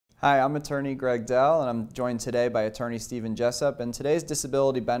Hi, I'm attorney Greg Dell, and I'm joined today by attorney Stephen Jessup. And today's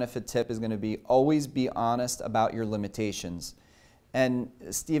disability benefit tip is going to be always be honest about your limitations. And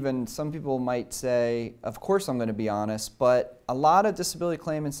Stephen, some people might say, of course I'm going to be honest, but a lot of disability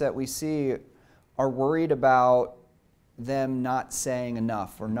claimants that we see are worried about them not saying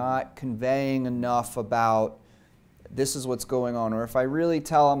enough or not conveying enough about this is what's going on. Or if I really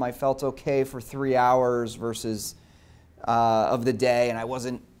tell them I felt okay for 3 hours versus of the day and I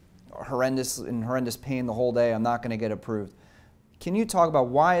wasn't in horrendous pain the whole day, I'm not going to get approved. Can you talk about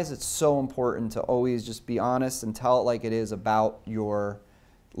why is it so important to always just be honest and tell it like it is about your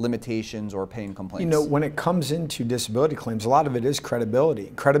limitations or pain complaints? You know, when it comes into disability claims, a lot of it is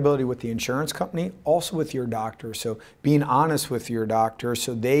credibility. Credibility with the insurance company, also with your doctor. So being honest with your doctor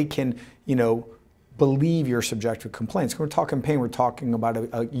so they can, believe your subjective complaints. When we're talking pain, we're talking about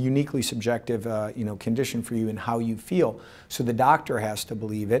a uniquely subjective condition for you and how you feel. So the doctor has to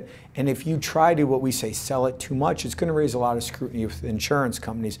believe it. And if you try to, what we say, sell it too much, it's going to raise a lot of scrutiny with insurance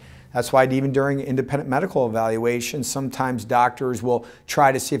companies. That's why even during independent medical evaluations, sometimes doctors will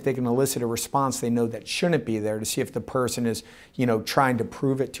try to see if they can elicit a response they know that shouldn't be there to see if the person is, trying to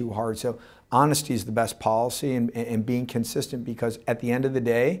prove it too hard. So honesty is the best policy and being consistent, because at the end of the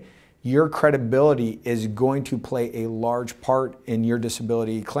day, your credibility is going to play a large part in your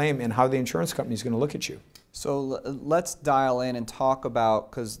disability claim and how the insurance company is going to look at you. So let's dial in and talk about,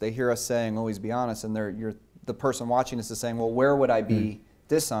 because they hear us saying always be honest, and the person watching this is saying, well, where would I be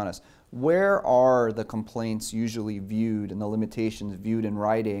dishonest? Where are the complaints usually viewed and the limitations viewed in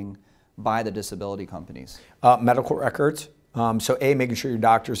writing by the disability companies? Medical records. So making sure your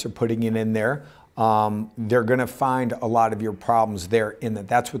doctors are putting it in there. They're going to find a lot of your problems there in that.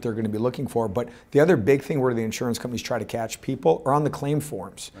 That's what they're going to be looking for. But the other big thing where the insurance companies try to catch people are on the claim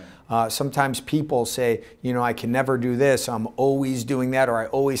forms. Right. Sometimes people say, I can never do this, I'm always doing that, or I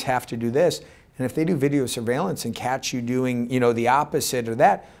always have to do this. And if they do video surveillance and catch you doing, the opposite of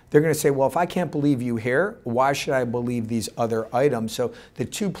that, they're going to say, well, if I can't believe you here, why should I believe these other items? So the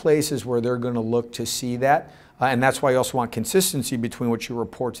two places where they're going to look to see that, and that's why you also want consistency between what you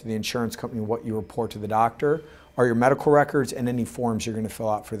report to the insurance company and what you report to the doctor, are your medical records and any forms you're going to fill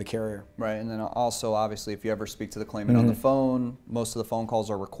out for the carrier. Right, and then also, obviously, if you ever speak to the claimant on the phone, most of the phone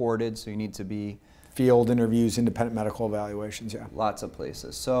calls are recorded, so you need to be... Field interviews, independent medical evaluations, yeah. Lots of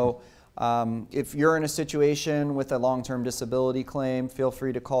places. So if you're in a situation with a long-term disability claim, feel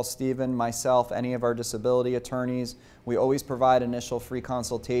free to call Stephen, myself, any of our disability attorneys. We always provide initial free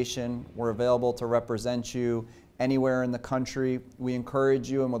consultation. We're available to represent you anywhere in the country. We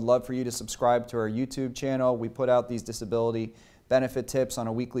encourage you and would love for you to subscribe to our YouTube channel. We put out these disability benefit tips on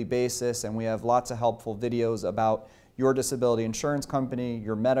a weekly basis, and we have lots of helpful videos about your disability insurance company,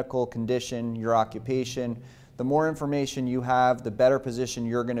 your medical condition, your occupation. The more information you have, the better position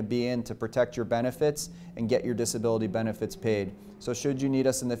you're going to be in to protect your benefits and get your disability benefits paid. So should you need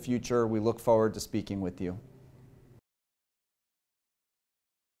us in the future, we look forward to speaking with you.